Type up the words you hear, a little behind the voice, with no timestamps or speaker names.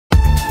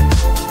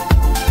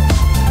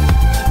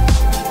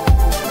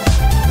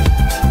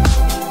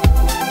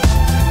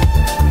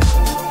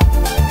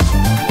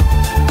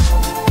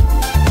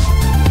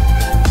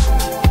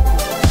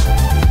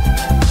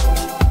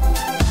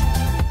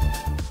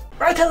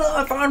Hello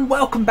everyone,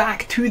 welcome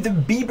back to the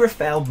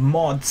Bieberfelde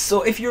mod.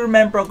 So if you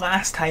remember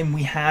last time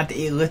we had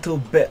a little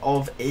bit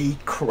of a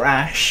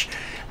crash.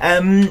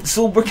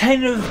 So we're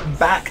kind of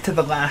back to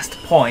the last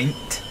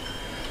point.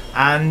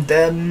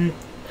 And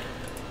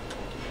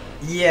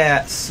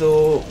yeah,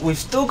 so we've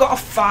still got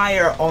a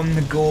fire on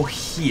the go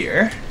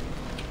here.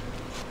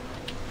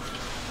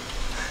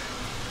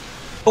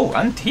 Oh,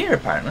 and here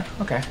apparently.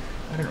 Okay,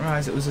 I didn't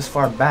realise it was this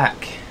far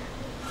back.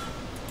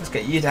 Let's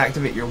get you to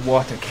activate your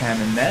water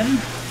cannon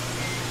then.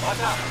 What's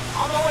up?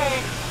 On the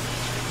way.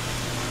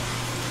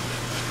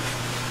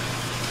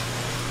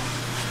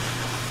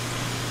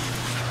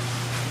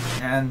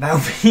 And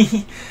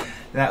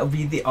that'll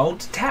be the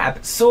Alt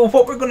tab. So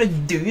what we're gonna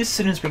do as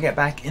soon as we get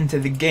back into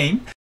the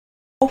game,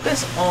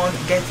 focus on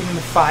getting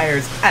the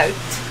fires out,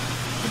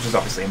 which is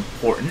obviously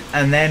important,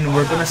 and then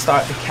we're gonna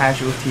start the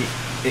casualty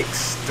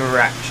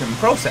extraction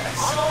process.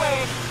 On the way.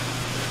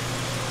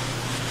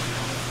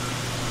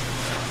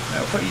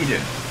 Now what are you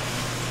doing?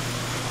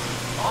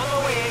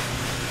 On the way.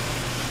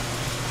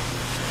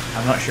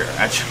 I'm not sure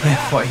actually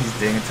what he's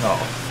doing at all.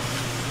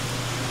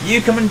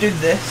 You come and do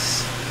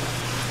this.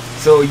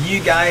 So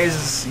you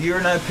guys,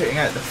 you're now putting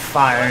out the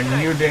fire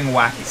and you're doing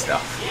wacky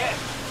stuff. Yes.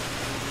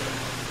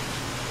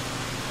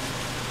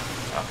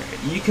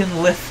 Okay, you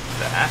can lift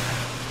that.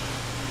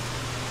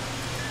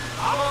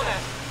 I'm on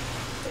it.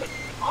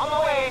 On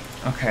the way.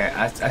 Okay,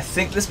 I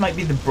think this might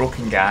be the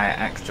broken guy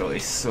actually,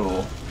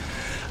 so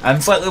I'm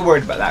slightly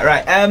worried about that.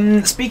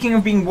 Right, speaking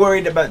of being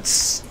worried about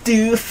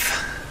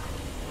stuff.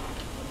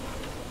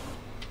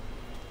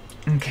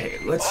 Okay,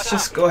 let's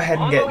just go ahead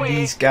and get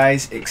these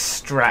guys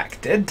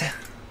extracted.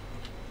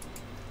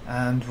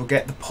 And we'll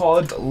get the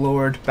pod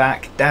lowered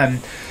back down.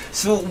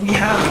 So we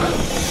have...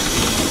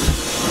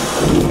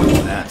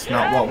 That's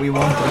not what we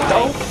wanted at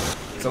all.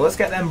 So let's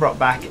get them brought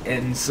back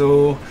in.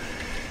 So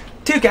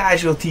 2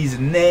 casualties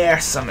in there,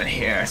 some in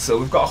here. So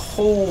we've got a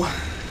whole...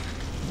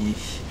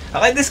 I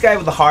like this guy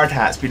with the hard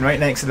hat. It's been right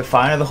next to the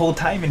fire the whole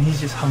time and he's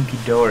just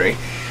hunky-dory.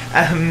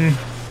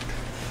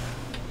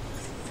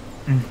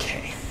 Okay.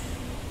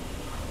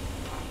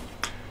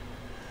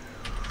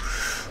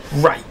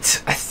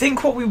 Right, I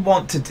think what we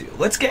want to do,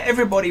 let's get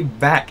everybody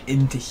back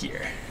into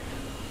here.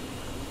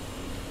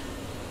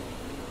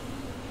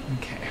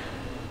 Okay.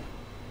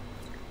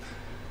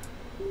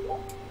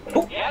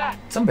 Oh, Yeah.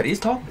 somebody's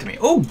talking to me.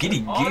 Oh,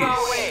 giddy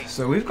goose.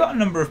 So we've got a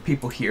number of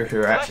people here who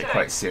are actually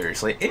quite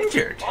seriously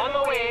injured. On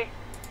the way.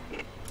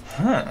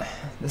 Huh,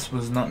 this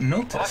was not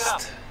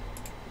noticed.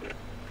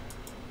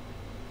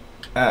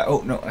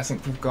 Oh no, I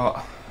think we've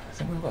got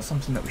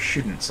something that we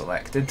shouldn't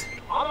selected.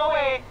 On the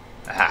way.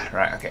 Ah,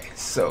 right, okay.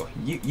 So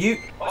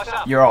What's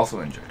up? you're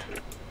also injured.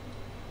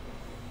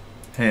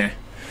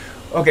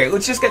 Okay,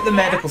 let's just get the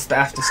medical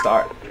staff to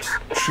start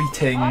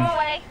treating On the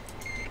way.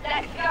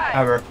 Let's go.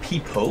 our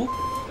people,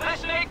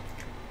 Listening.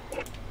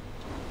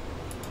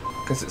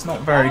 because it's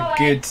not very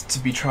good to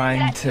be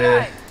trying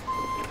to.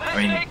 I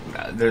mean,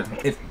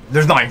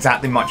 there's not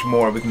exactly much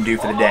more we can do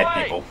for the dead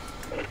people,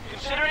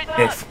 Consider it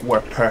done. if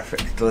we're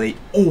perfectly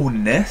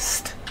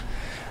honest.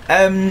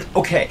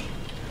 Okay.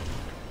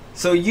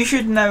 So you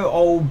should now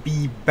all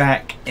be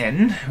back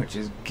in, which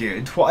is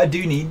good. What I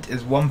do need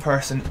is one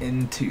person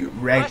into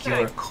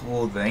regular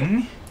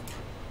clothing,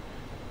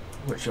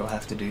 which you'll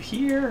have to do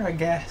here, I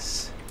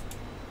guess.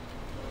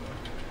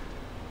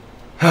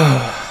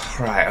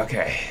 Right,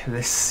 okay.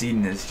 This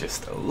scene is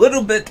just a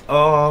little bit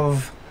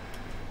of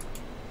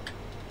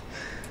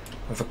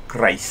a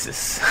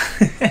crisis.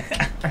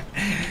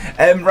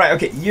 Right,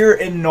 okay, you're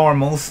in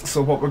normals,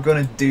 so what we're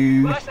gonna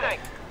do, Listening.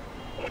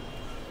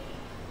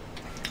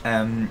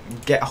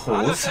 get a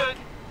hose.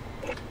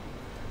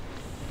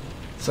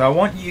 So I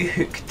want you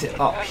hooked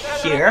up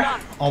here,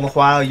 all the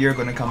while you're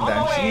going to come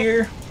down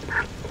here.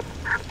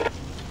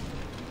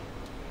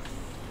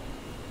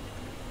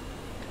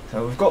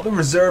 So we've got the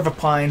reserve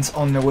appliance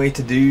on the way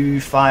to do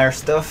fire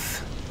stuff.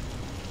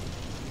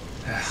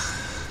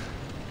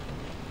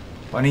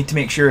 What I need to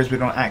make sure is we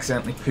don't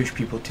accidentally push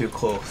people too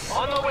close.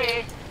 On the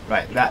way.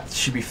 Right, that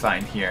should be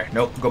fine here.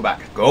 Nope, go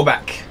back, go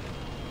back.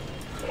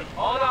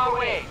 On our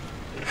way.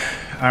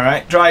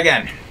 Alright, try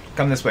again.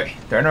 Come this way.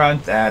 Turn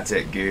around. That's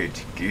it. Good.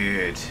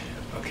 Good.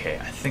 Okay,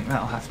 I think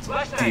that'll have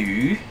to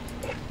do.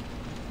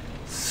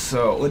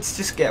 So, let's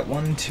just get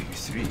 1, 2,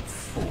 3,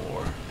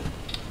 4.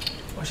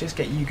 Let's just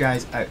get you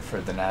guys out for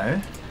the now.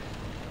 And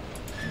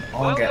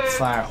I'll get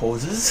fire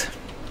hoses.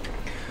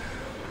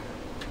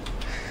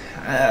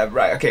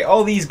 Right, okay.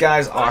 All these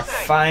guys are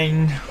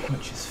fine,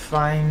 which is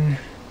fine.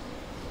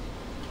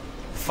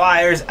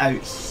 Fire's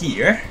out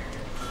here,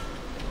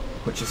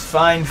 which is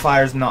fine.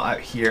 Fire's not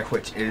out here,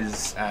 which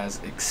is as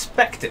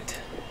expected.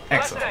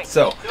 Excellent.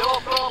 So No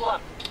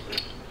problem.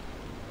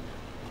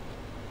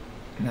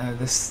 now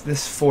this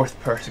 4th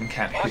person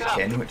can't hook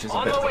in, which is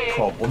a bit of a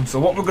problem. So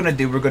what we're gonna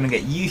do, we're gonna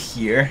get you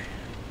here.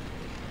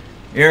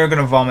 You're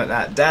gonna vomit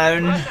that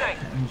down,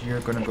 and you're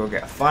gonna go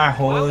get a fire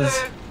hose.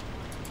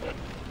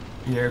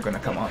 You're gonna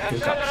come up,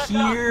 hook up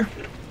here,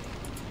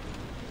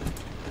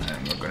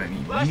 and we're gonna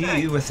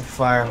need you with the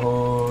fire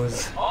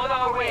hose. On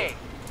our way.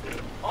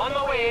 On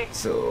the way.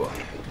 So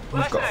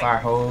we've got fire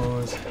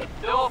hose.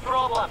 No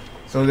problem.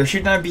 So there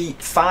should now be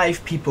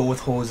 5 people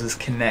with hoses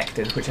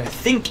connected, which I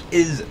think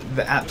is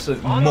the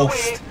absolute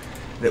most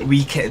that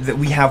we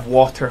have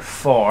water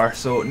for.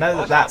 So now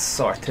that that's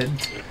sorted,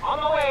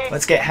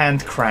 let's get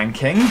hand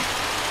cranking,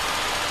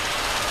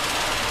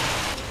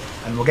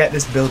 and we'll get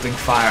this building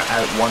fire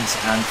out once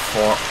and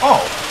for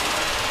all.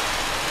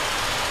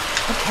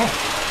 Okay.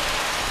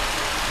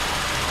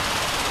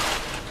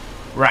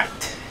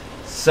 Right.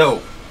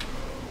 So.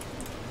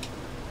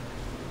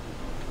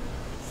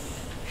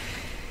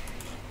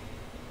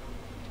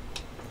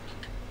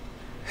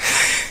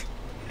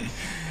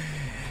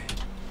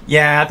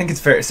 Yeah, I think it's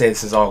fair to say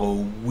this is all a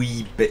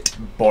wee bit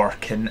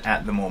borkin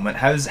at the moment.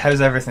 How's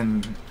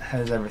everything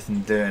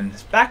doing?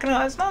 It's backing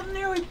up. It's not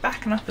nearly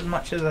backing up as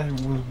much as I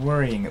was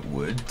worrying it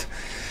would.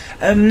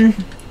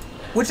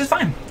 Which is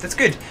fine. That's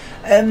good.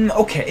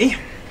 Okay.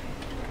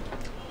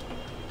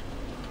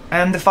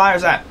 And the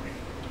fire's out.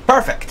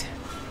 Perfect.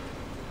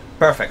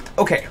 Perfect.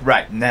 Okay,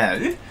 right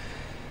now.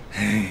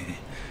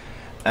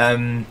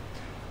 Now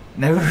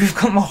we've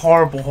got a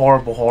horrible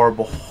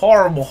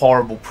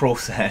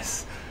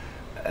process.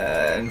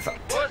 In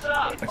fact,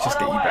 let's just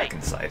get you back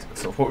inside.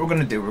 So what we're going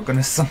to do, we're going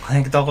to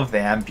select all of the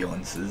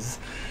ambulances,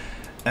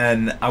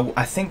 and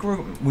I think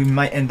we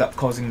might end up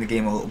causing the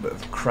game a little bit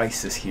of a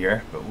crisis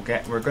here. But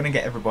we're going to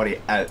get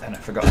everybody out, and I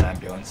forgot an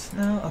ambulance.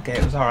 No, okay,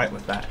 it was all right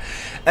with that.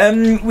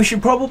 We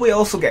should probably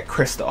also get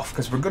Christoph,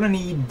 because we're going to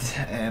need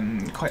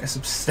quite a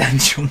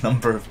substantial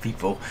number of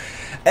people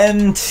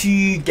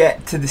to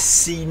get to the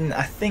scene.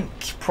 I think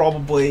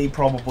probably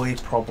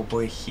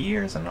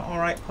here is an all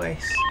right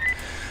place.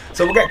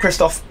 So we'll get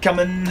Christoph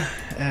coming.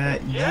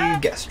 You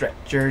get a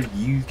stretcher.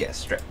 You get a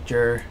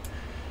stretcher.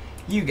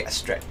 You get a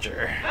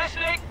stretcher.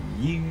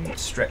 You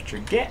stretcher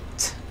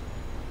get.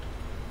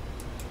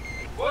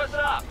 What's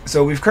up?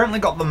 So we've currently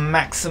got the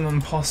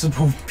maximum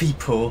possible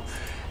people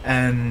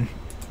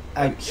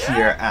out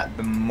here at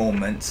the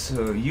moment.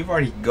 So you've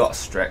already got a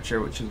stretcher,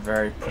 which is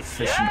very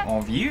proficient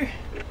of you.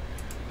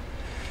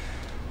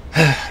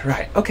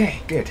 Right,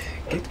 okay, good.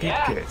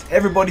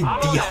 Everybody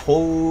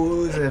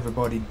de-hose,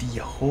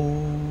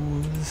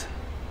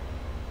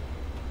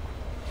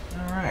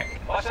 Alright.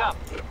 What's up?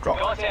 Drop.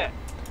 Got it.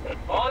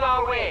 On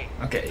our way.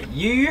 Okay,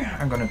 you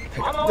are going to pick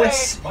up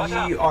this.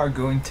 You are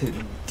going to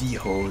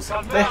de-hose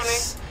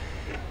this.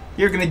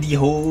 You're going to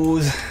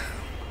de-hose.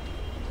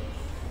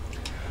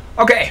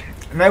 Okay,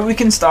 now we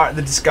can start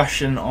the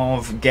discussion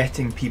of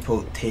getting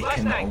people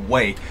taken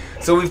away.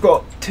 So we've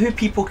got 2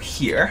 people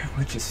here,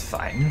 which is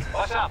fine.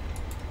 What's up?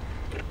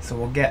 So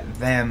we'll get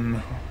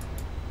them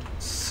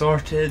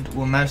sorted.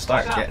 We'll now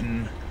start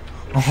getting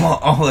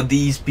all of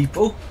these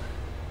people.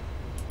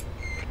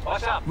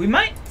 What's up? We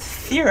might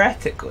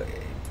theoretically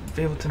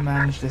be able to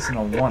manage this in a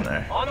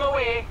oneer. On the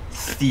way.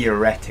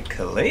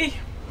 Theoretically.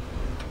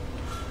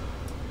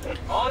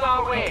 On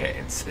our way. Okay,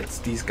 it's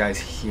these guys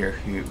here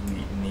who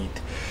we need.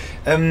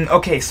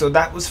 Okay, so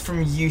that was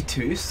from you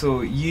 2.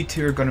 So you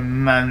 2 are going to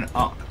mount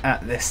up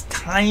at this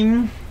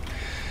time.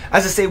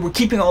 As I say, we're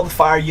keeping all the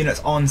fire units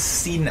on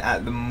scene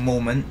at the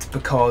moment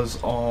because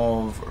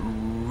of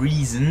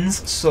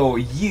reasons. So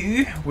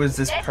you was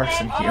this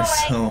person here.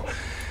 So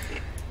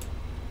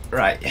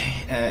right,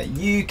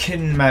 you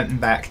can mount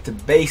back to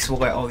base. We'll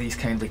let all these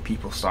kindly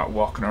people start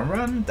walking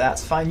around.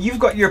 That's fine. You've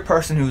got your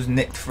person who's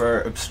nicked for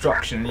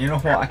obstruction. You know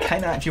what? I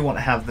kind of actually want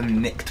to have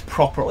them nicked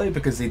properly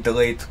because they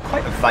delayed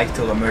quite a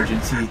vital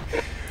emergency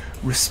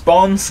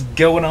response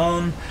going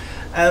on.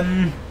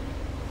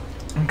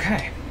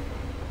 Okay.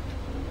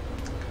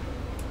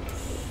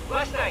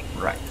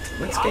 Right,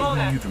 let's get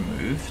you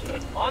removed.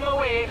 On the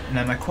way.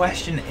 Now my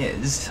question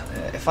is,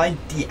 if I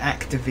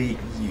deactivate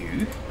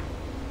you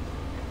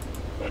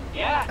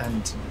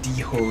and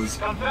dehose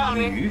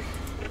you.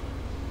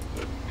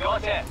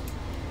 Got it.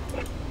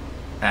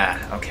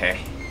 Ah, okay.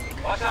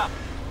 What's up?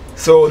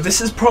 So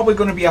this is probably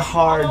going to be a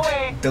hard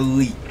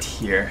delete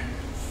here.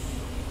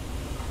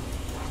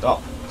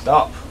 Stop.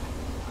 Stop.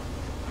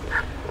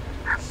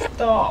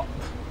 Stop.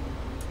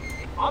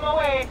 On the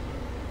way.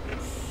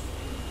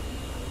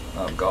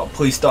 Oh god,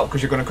 please stop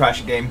because you're going to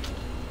crash the game.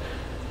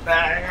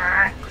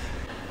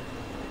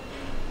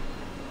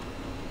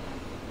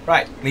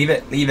 Right, leave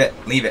it.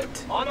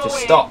 Just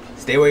stop.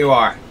 Stay where you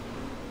are.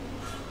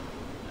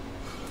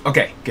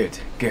 Okay, good.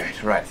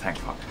 Right, thank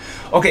fuck.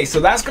 Okay,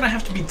 so that's going to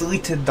have to be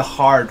deleted the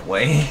hard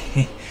way.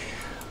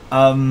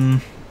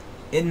 In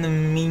the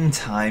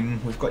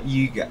meantime, we've got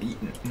you guys.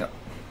 No,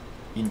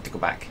 you need to go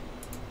back.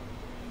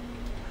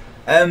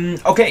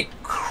 Okay,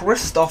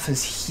 Christoph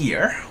is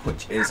here,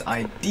 which is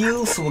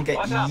ideal, so we'll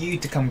get you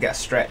to come get a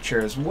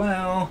stretcher as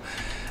well.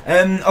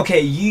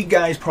 Okay, you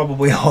guys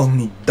probably all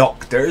need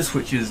doctors,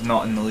 which is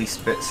not in the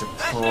least bit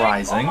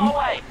surprising.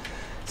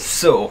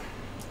 So,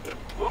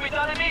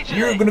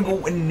 you're gonna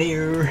go in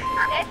there,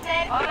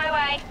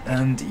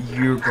 and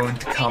you're going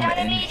to come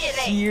in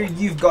here.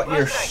 You've got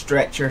your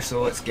stretcher,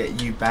 so let's get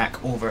you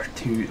back over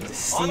to the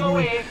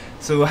scene.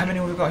 So how many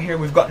have we got here?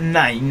 We've got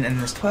 9, and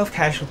there's 12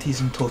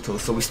 casualties in total,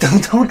 so we still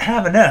don't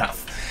have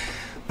enough.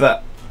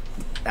 But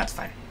That's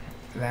fine.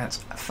 That's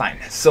fine.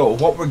 So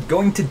what we're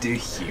going to do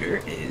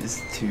here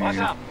is to What's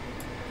up?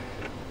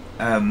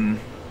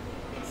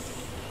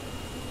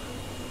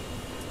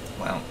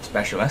 well,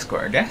 special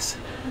escort, I guess.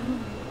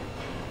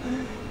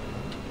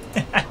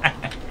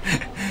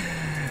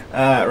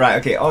 Right,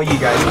 okay, all you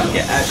guys can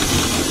get out.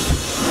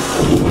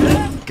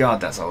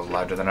 God, that's always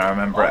louder than I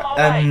remember it.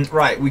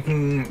 Right, we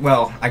can,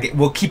 well,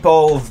 we'll keep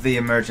all of the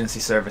emergency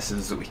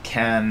services that we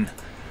can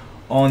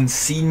on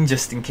scene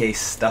just in case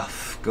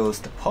stuff goes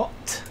to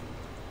pot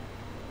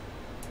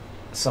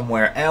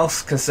somewhere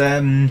else, because,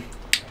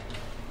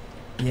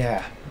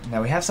 yeah.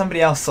 Now we have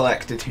somebody else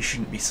selected who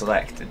shouldn't be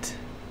selected.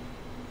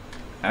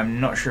 I'm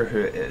not sure who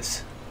it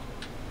is.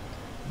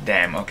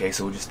 Damn, okay,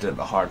 so we'll just do it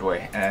the hard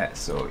way.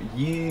 So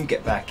you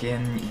get back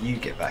in, you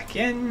get back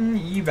in,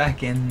 you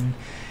back in,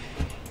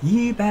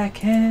 you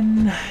back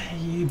in,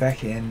 you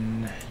back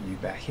in, you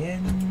back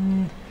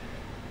in.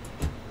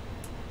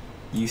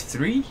 You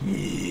three?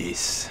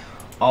 Yes.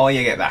 All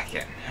you get back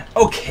in.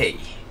 Okay.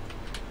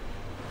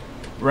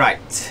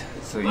 Right.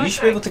 So you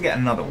should be able to get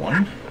another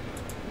one.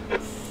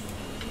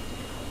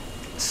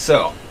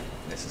 So,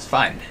 this is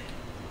fine.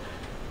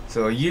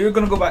 So you're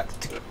gonna go back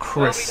to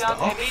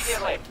Christoph.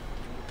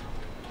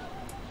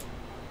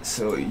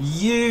 So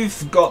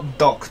you've got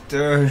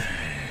Doctor.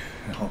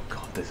 Oh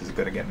god, this is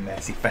gonna get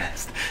messy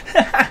fast.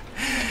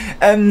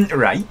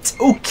 Right,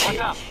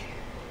 okay.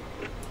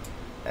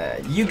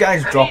 You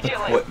guys drop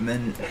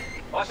equipment.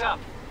 What's up?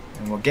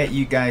 And we'll get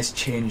you guys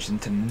changed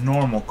into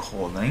normal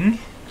clothing.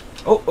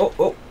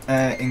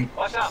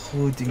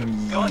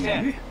 Including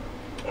you.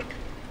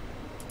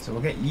 So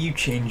we'll get you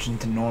changed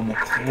into normal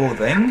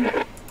clothing.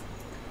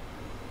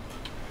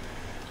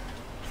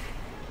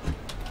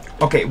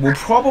 Okay, we'll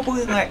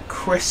probably let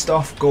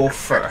Christoph go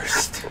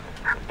first.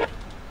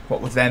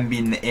 What with them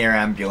being the air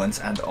ambulance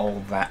and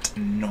all that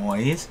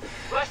noise.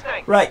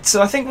 Right,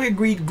 so I think we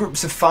agreed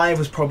groups of 5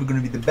 was probably going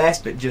to be the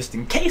best, but just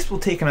in case we'll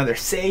take another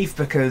save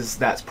because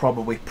that's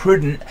probably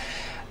prudent.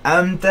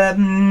 And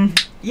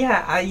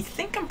yeah, I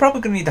think I'm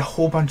probably going to need a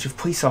whole bunch of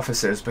police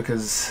officers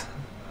because,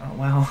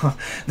 well,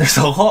 there's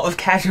a lot of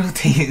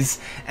casualties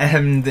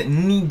that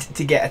need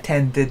to get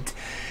attended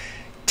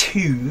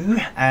to.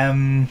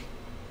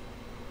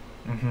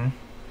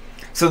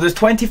 So there's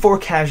 24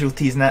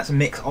 casualties, and that's a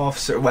mix of,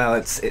 well,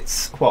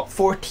 it's what,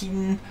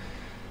 14,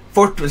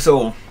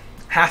 so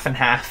half and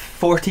half,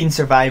 14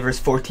 survivors,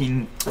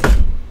 12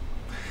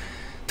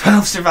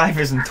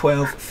 survivors and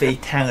 12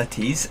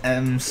 fatalities.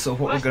 So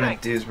what we're going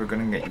to do is we're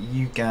going to get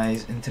you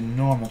guys into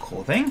normal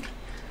clothing.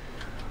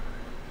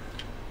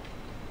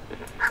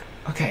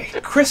 Okay,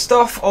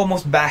 Christoph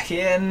almost back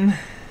in.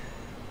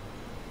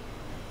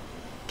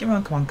 Come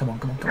on, come on, come on,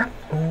 come on, come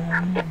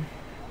on.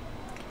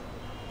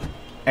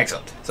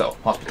 Excellent. So,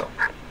 hospital.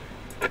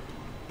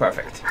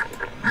 Perfect.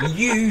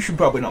 You should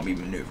probably not be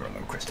maneuvering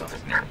when Christoph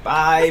is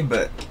nearby,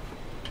 but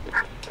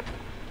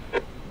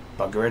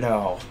bugger it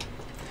all.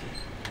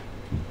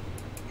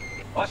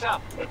 What's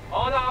up?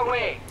 On our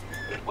way.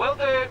 Will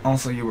do.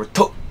 Also, you were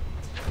told.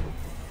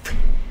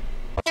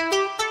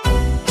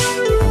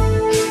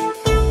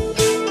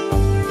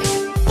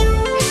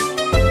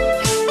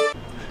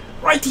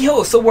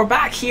 Righty-ho, so we're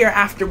back here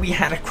after we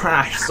had a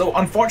crash. So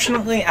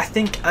unfortunately, I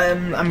think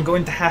I'm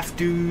going to have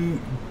to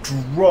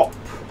drop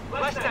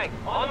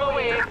On the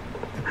way.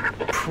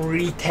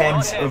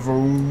 pretense of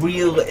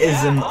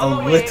realism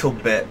a little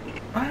bit.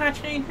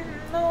 Actually,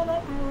 no,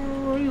 not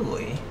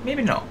really.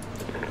 Maybe not.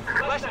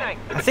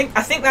 I think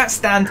that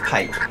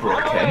standpipe's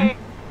broken,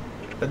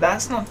 but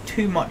that's not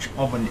too much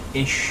of an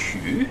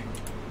issue.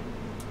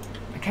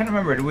 I can't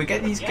remember. Do we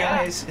get these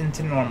guys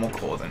into normal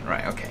clothing?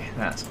 Right. Okay,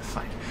 that's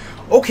fine.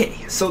 Okay,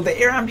 so the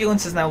air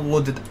ambulance is now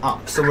loaded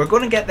up, so we're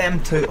going to get them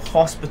to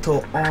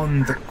hospital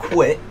on the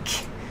quick,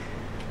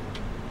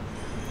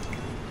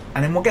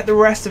 and then we'll get the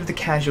rest of the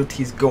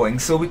casualties going.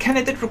 So we kind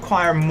of did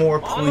require more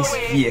police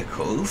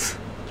vehicles.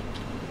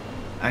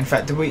 In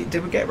fact, did we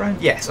get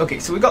around? Yes. Okay,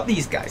 so we got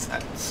these guys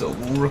out, so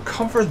we'll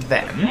recover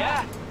them.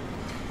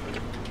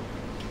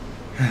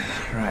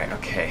 Right.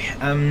 Okay.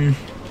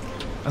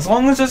 As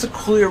long as there's a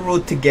clear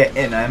road to get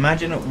in, I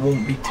imagine it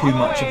won't be too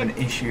much of an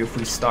issue if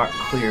we start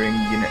clearing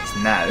units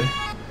now,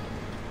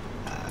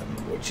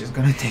 which is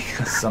going to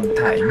take us some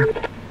time.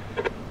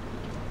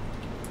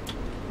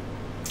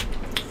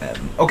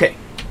 Okay,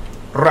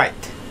 right.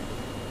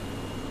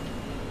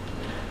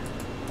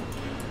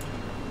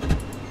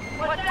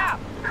 What's up?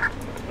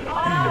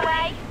 On our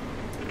way.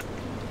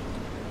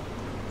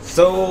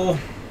 So,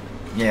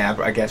 yeah,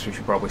 I guess we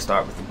should probably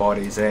start with the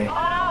bodies, eh? On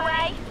our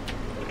way.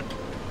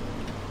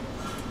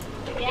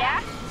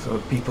 Yeah? So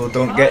people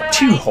don't get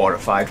too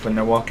horrified when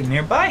they're walking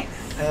nearby.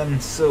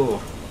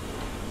 So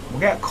we'll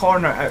get a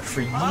corner out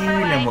for you,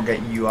 and then we'll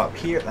get you up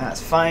here.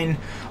 That's fine.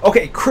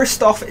 Okay,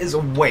 Christoph is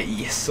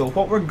away. So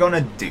what we're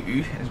gonna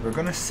do is we're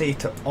gonna say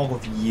to all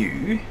of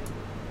you,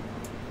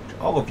 to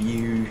all of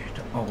you,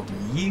 to all of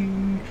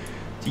you,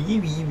 to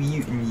you,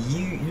 and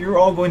you, you're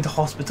all going to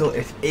hospital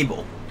if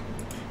able.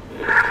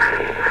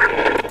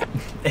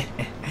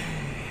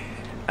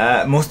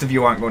 Most of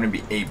you aren't going to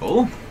be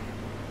able.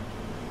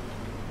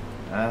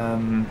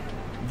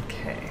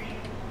 Okay.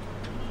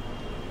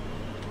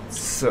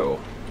 So,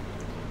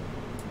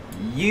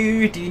 do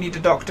you need a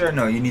doctor?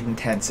 No, you need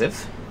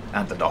intensive.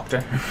 And the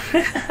doctor.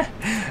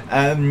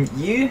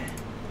 You,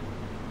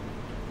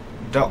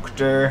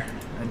 doctor,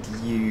 and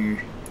you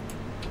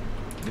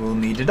will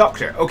need a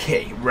doctor.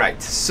 Okay,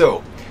 right,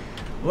 so,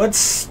 let's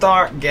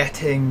start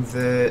getting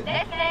the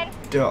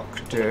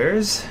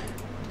doctors.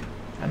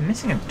 I'm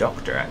missing a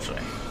doctor,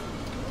 actually.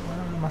 Well,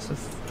 I must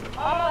have...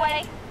 On my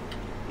way.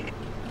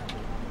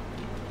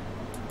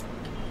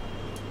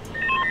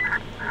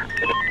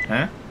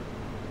 Huh?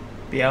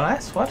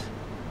 BLS? What?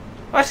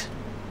 What?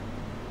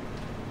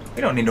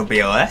 We don't need no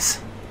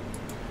BLS.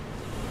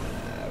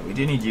 We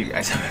do need you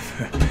guys,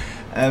 however.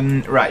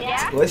 Right,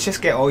 Yeah? let's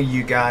just get all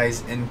you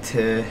guys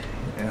into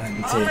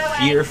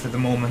here for the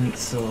moment.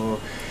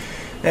 So,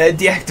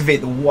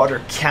 deactivate the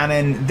water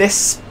cannon.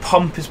 This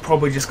pump is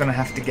probably just going to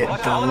have to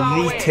get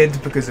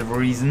deleted because of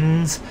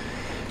reasons.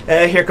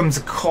 Here comes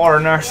the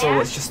coroner, so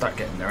let's just start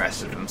getting the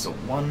rest of them. So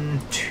 1,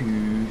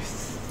 2,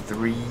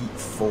 3,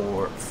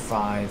 4,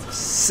 5,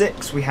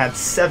 6. We had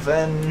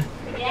 7,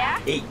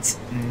 8,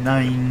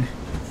 9,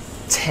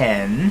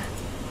 10.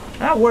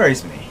 That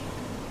worries me.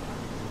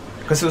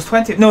 Because it was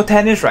 20. No,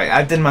 10 is right.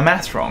 I did my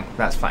maths wrong.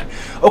 That's fine.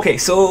 Okay,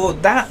 so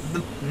that.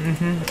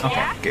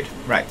 Okay, good.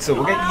 Right, so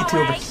we'll get you two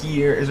over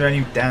here. Is there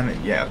any damage?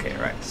 Yeah, okay,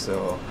 right.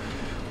 So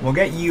we'll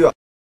get you.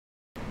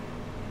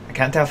 I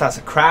can't tell if that's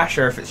a crash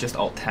or if it's just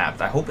alt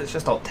tabbed. I hope it's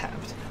just alt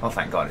tabbed. Oh,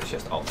 thank God, it's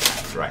just alt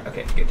tabbed. Right,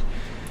 okay, good.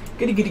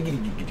 Goody, goody, goody,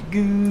 goody,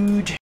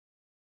 good.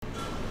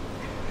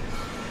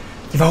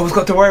 You've always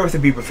got to worry with the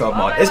Bieberfelde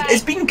mod.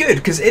 It's been good,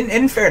 because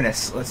in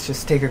fairness, let's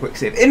just take a quick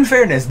save. In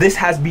fairness, this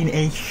has been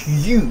a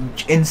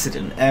huge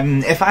incident.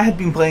 If I had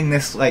been playing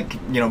this, like,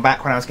 you know,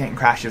 back when I was getting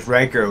crashes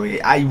regularly,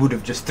 I would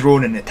have just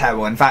thrown in the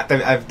towel. In fact,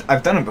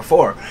 I've done it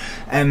before,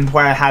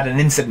 where I had an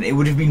incident. It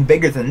would have been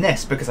bigger than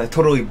this, because I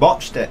totally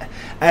botched it.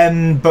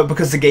 But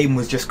because the game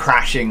was just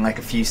crashing like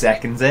a few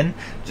seconds in,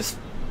 just,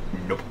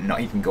 nope,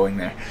 not even going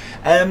there.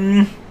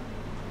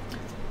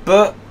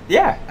 But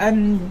yeah,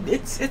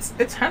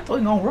 it's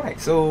handling all right.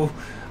 So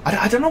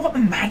I don't know what the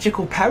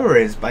magical power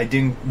is by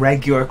doing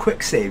regular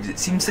quick saves. It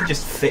seems to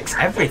just fix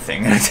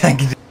everything. And I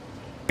can't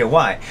get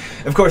why.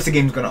 Of course, the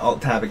game's going to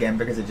alt tab again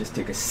because it just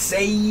took a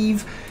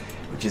save,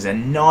 which is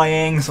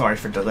annoying. Sorry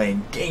for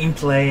delaying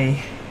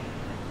gameplay.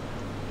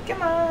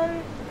 Come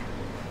on.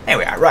 There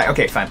we are. Right.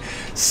 Okay. Fine.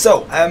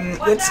 So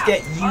let's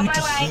get you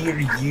to here.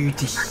 You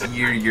to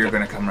here. You're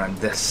gonna come around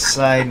this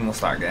side, and we'll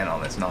start getting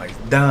all this noise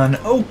done.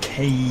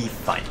 Okay.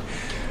 Fine.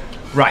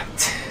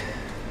 Right.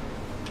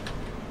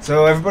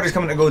 So everybody's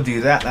coming to go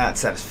do that.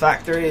 That's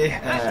satisfactory.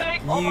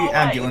 You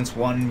ambulance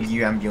 1,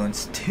 you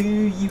ambulance 2,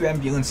 you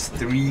ambulance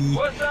 3,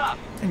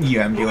 and you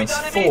ambulance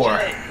 4.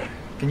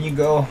 Can you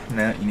go?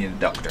 No, you need a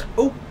doctor.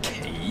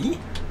 Okay.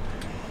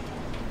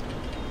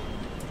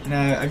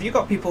 Now, have you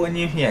got people in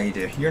you? Yeah, you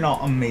do. You're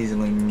not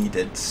amazingly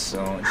needed,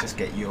 so let's just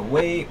get you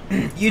away.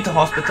 You to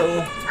hospital.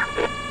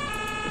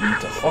 You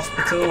to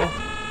hospital.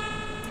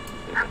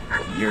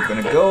 You're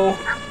gonna go.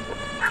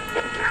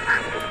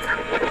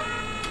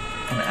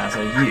 And as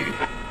are you.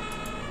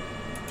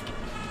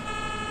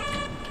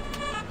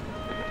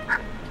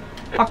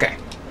 Okay,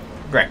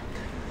 great.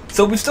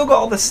 So we've still got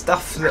all the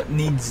stuff that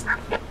needs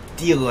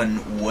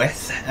dealing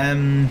with.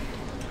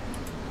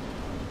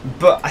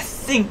 But I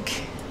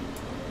think...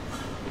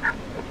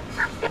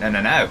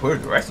 No, where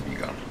have the rest of you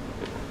gone?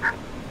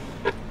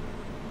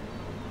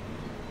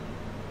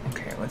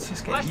 Okay, let's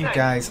just get you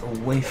guys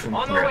away from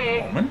here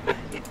at the moment.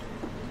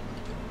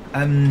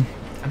 I'm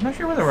not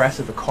sure where the rest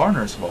of the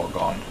corners have all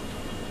gone.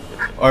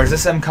 Or is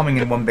this them coming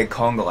in one big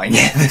conga line?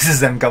 Yeah, this is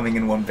them coming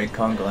in one big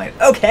conga line.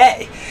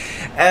 Okay!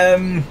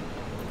 Yeah,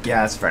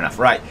 that's fair enough.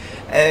 Right.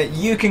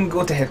 You can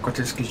go to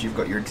headquarters because you've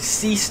got your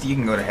deceased. You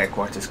can go to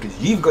headquarters because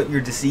you've got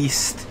your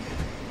deceased.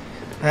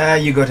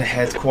 You go to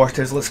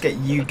headquarters. Let's get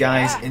you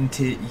guys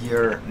into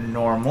your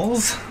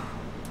normals.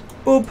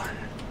 Boop.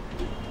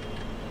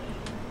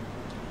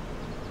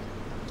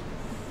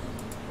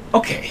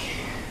 Okay.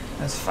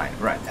 That's fine.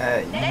 Right.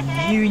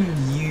 You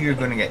and you are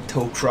going to get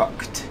tow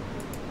trucked.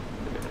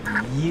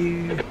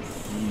 You,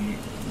 and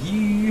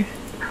you.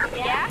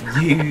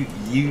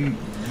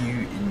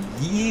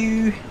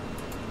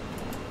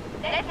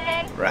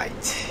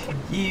 Right.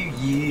 You.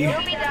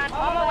 You'll be done.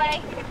 On my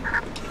way.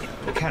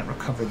 We can't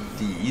recover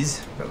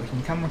these, but we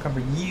can come recover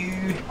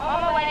you.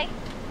 On my way.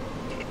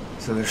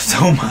 So there's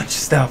so much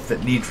stuff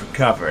that needs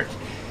recovered.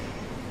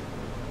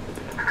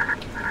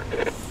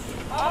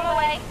 On my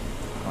way.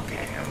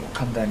 Okay, and we'll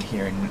come down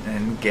here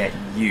and get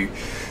you.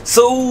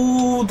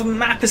 So the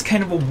map is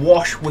kind of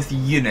awash with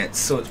units,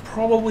 so it's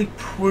probably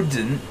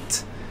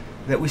prudent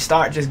that we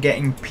start just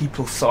getting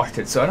people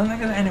sorted. So I don't think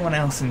there's anyone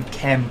else in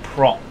Chem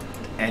Prop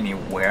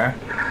anywhere.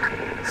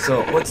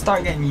 So let's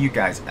start getting you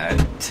guys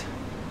out.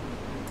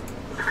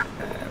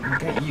 We'll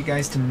get you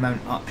guys to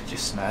mount up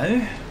just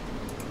now.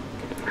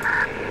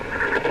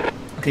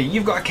 Okay,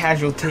 you've got a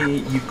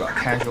casualty, you've got a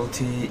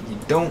casualty, you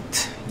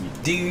don't, you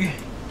do.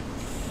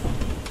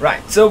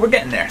 Right, so we're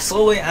getting there.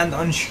 Slowly and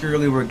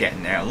unsurely we're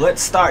getting there.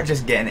 Let's start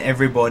just getting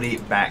everybody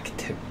back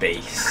to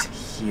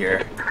base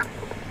here.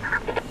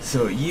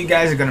 So you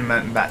guys are going to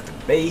mount back to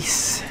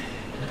base.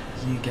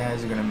 You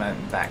guys are going to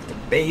mount back to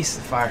base.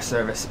 The fire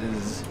service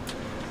is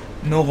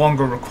no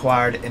longer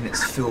required in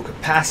its full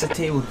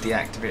capacity. We'll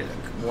deactivate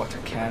the water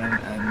cannon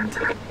and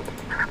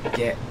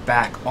get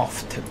back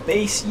off to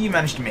base. You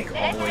managed to make it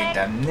all the way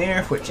down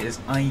there, which is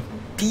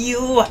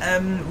ideal.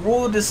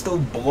 Road is still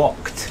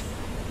blocked.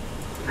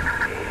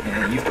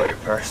 You've got your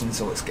person,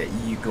 so let's get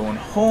you going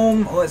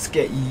home. Let's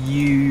get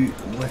you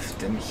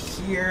lifting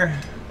here.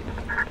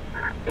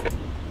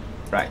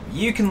 Right,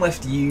 you can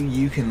lift you,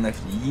 you can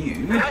lift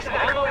you.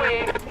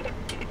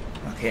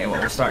 Okay, well,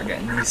 we'll start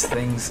getting these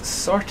things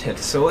sorted.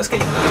 So let's get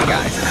you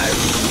guys out.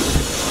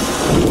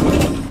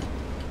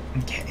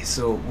 Okay,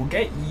 so we'll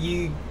get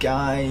you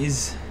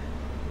guys,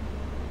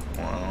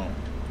 well,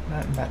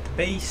 mounting back to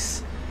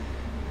base.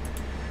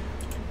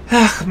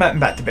 Mounting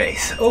back to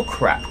base. Oh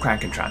crap,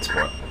 cranking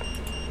transport.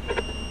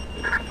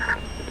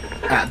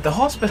 At the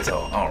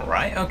hospital.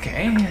 Alright,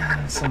 okay.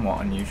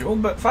 Somewhat unusual,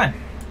 but fine.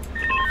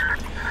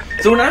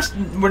 So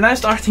we're now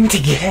starting to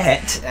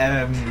get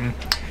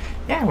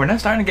we're now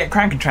starting to get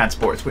cranking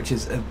transports, which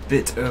is a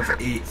bit of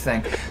a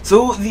thing.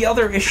 So the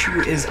other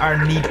issue is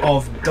our need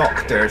of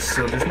doctors.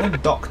 So there's no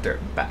doctor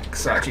back.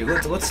 So actually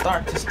let's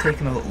start just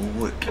taking a little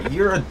look.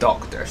 You're a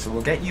doctor, so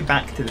we'll get you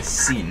back to the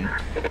scene.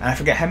 And I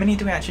forget, how many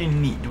do we actually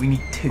need? Do we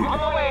need 2?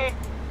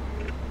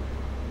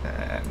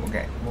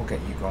 We'll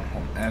get you going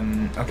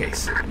home. Okay,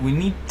 so we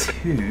need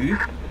 2.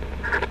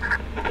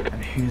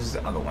 And who's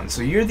the other one?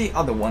 So you're the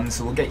other one,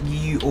 so we'll get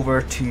you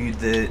over to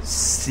the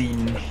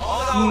scene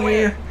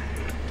here.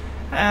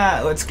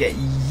 Let's get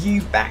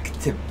you back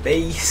to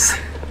base.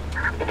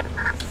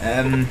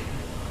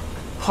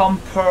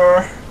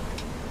 Pumper.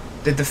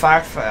 Did the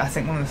firefighter? I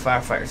think one of the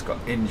firefighters got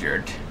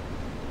injured.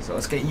 So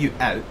let's get you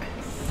out.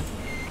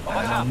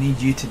 And I'll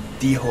need you to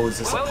dehose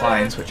this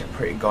appliance, which I'm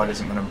pretty god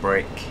isn't going to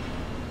break.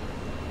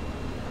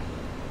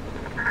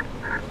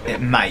 It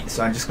might,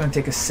 so I'm just going to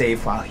take a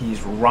save while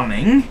he's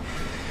running.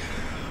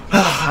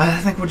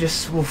 I think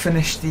we'll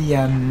finish the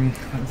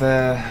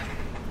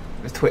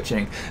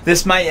twitching.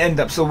 This might end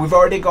up, so we've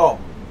already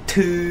got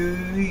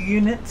 2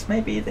 units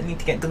maybe that need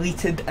to get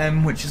deleted,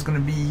 which is going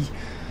to be,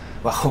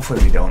 well,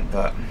 hopefully we don't,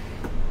 but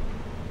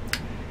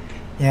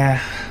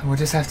yeah, we'll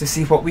just have to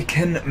see what we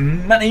can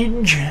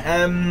manage.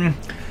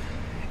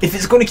 If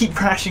it's going to keep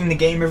crashing the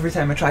game every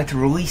time I try to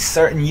release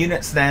certain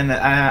units, then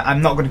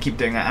I'm not going to keep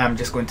doing it. I'm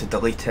just going to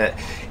delete it.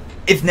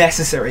 If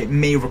necessary, it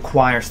may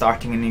require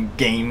starting a new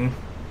game,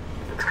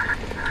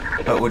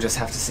 but we'll just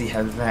have to see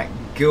how that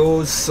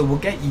goes. So we'll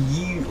get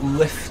you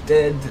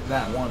lifted.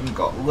 That one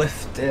got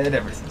lifted.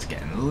 Everything's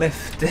getting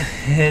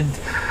lifted.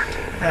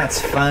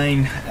 That's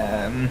fine.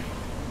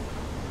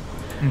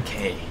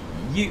 Okay.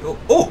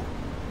 Oh!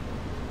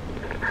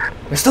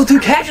 There's still 2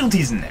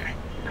 casualties in there.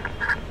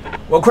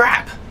 Well,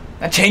 crap.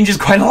 That changes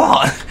quite a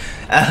lot.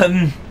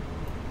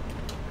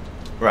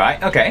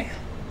 Right, okay.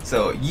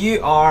 So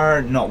you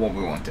are not what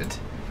we wanted.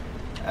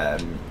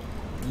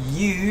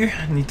 You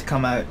need to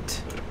come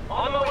out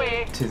On my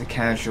way. to the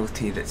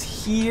casualty that's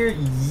here.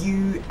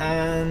 You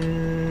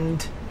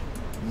and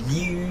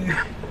you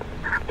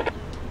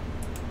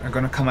are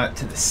going to come out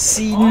to the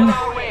scene. On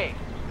our way.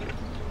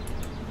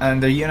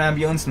 And are you an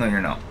ambulance? No,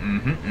 you're not.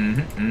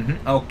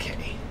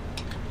 Okay.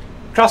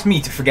 Trust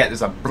me to forget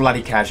there's a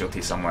bloody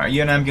casualty somewhere. Are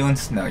you an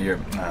ambulance? No, you're...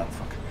 Oh,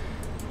 fuck.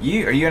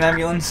 Are you an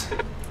ambulance?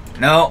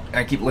 No,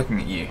 I keep looking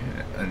at you,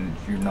 and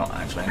you're not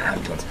actually an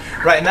ambulance.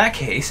 Right, in that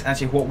case,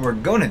 actually what we're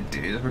gonna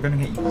do is we're gonna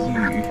get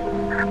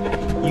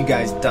you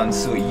guys done.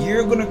 So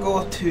you're gonna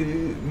go to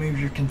move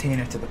your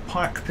container to the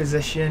park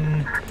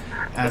position,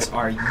 as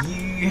are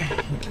you.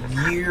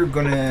 You're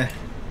gonna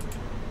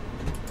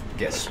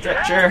get a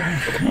stretcher.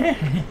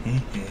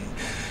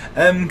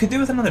 Could do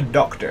with another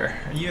doctor.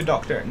 Are you a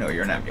doctor? No,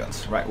 you're an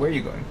ambulance. Right, where are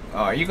you going? Oh,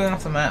 are you going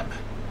off the map?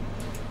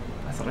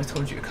 I thought I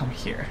told you to come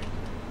here.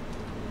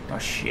 Oh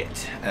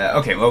shit.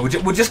 Okay, well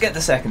we'll just get the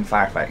second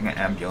firefighting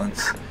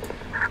ambulance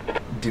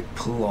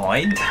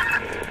deployed.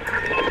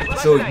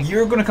 So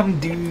you're gonna come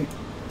do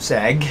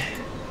SEG.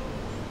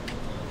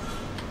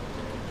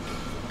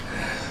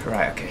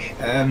 Right,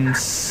 okay.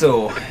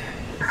 So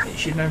it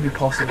should now be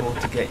possible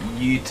to get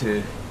you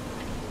to...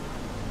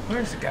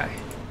 Where's the guy?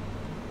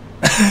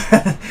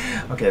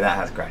 Okay, that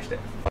has crashed it.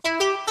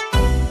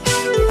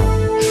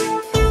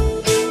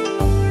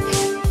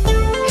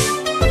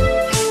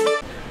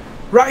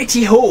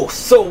 Righty-ho!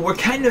 So we're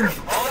kind of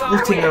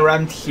floating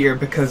around here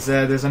because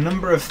there's a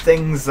number of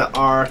things that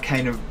are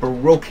kind of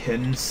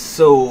broken.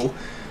 So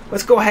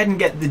let's go ahead and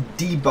get the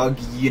debug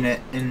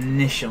unit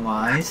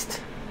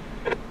initialized.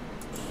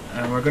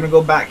 And we're going to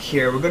go back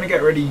here. We're going to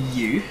get rid of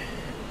you.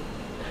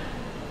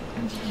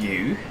 And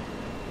you.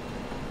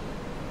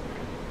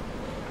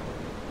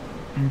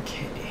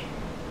 Okay.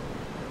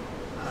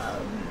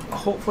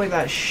 Hopefully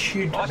that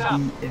should be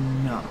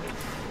enough.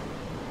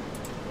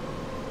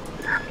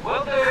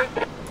 Will do.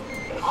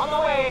 On the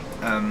way.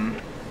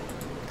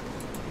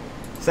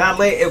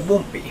 Sadly, it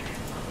won't be.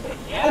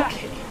 Yeah.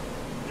 Okay.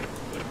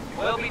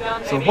 Will be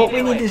done So what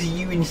we need immediately. is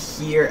you in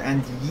here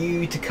and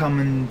you to come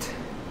and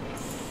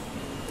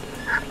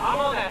I'm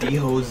on it.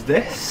 de-hose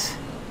this.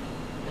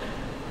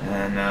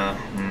 And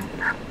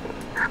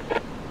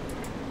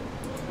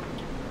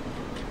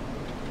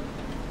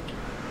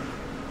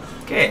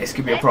okay, this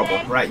could be a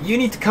problem. Right, you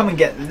need to come and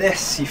get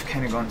this. You've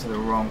kind of gone to the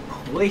wrong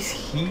place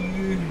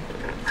here.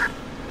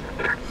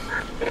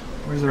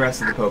 Where's the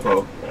rest of the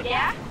popo?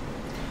 Yeah?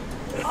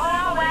 On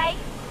our way.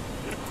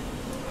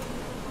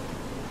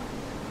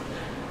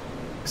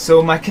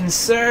 So my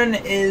concern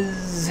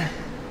is...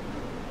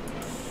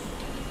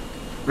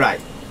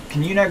 Right,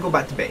 can you now go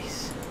back to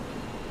base?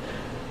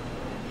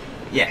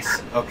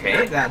 Yes,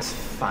 okay, that's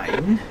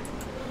fine.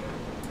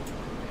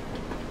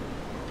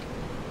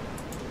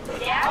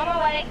 Yeah? On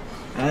our way.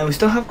 We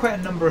still have quite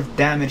a number of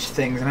damaged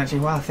things, and actually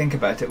while I think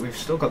about it, we've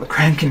still got the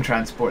Crankin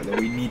transport that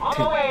we need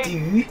to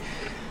do.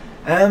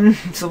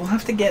 So we'll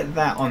have to get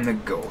that on the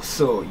go.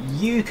 So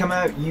you come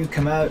out, you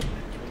come out.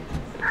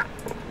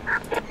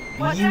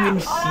 You in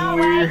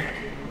here,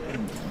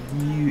 and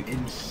you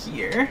in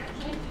here.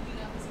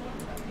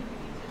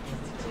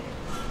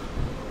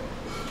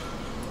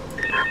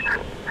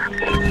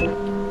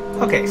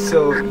 Okay,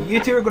 so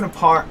you two are going to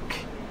park.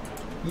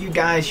 You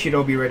guys should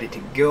all be ready to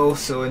go,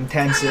 so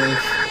intensive.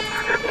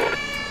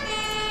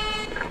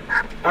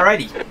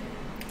 Alrighty.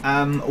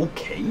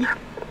 Okay.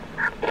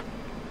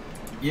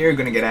 You're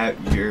going to get out,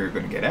 you're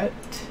going to get out.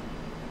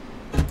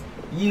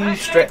 You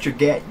stretch your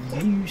get,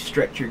 you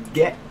stretch your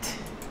get.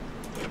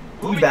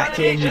 You back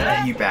in,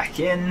 you back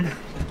in.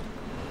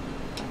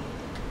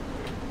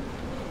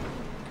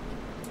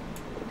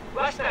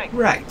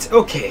 Right,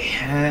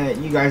 okay.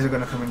 You guys are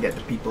gonna come and get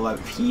the people out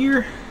of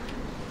here.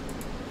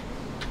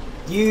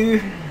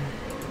 You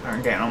are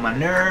getting on my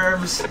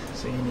nerves,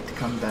 so you need to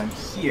come down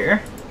here.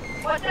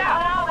 What's that?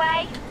 On our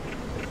way.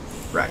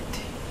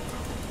 Right.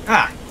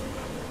 Ah,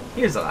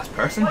 here's the last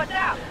person. What's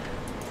up?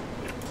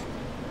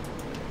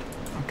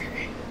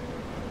 Okay.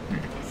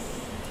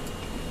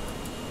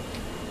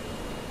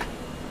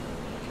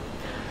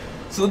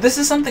 So this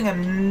is something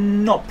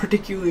I'm not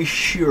particularly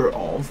sure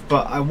of,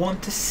 but I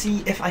want to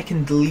see if I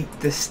can delete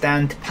the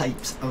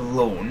standpipes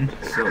alone.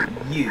 So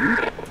you,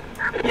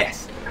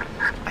 yes,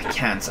 I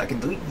can. So I can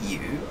delete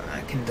you.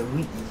 I can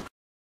delete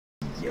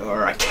you,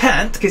 or I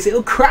can't because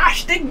it'll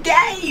crash the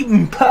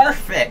game.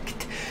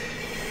 Perfect.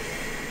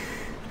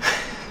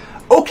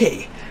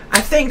 Okay. I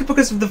think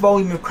because of the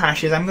volume of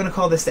crashes, I'm going to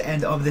call this the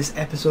end of this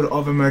episode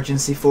of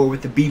Emergency 4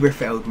 with the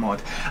Bieberfelde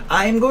mod.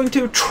 I'm going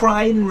to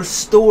try and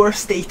restore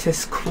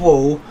status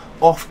quo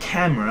off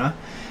camera,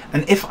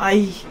 and if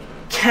I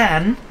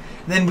can,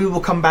 then we will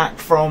come back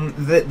from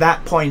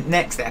that point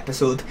next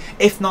episode.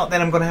 If not,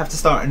 then I'm going to have to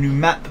start a new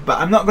map, but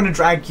I'm not going to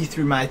drag you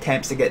through my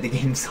attempts to get the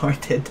game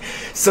sorted.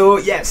 So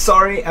yeah,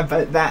 sorry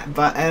about that,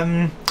 but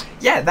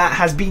yeah, that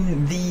has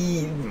been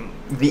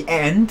the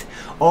end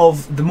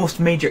of the most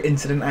major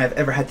incident I've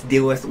ever had to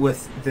deal with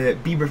the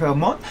Bieberfelde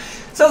mod.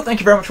 So thank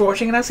you very much for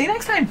watching, and I'll see you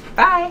next time.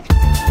 Bye!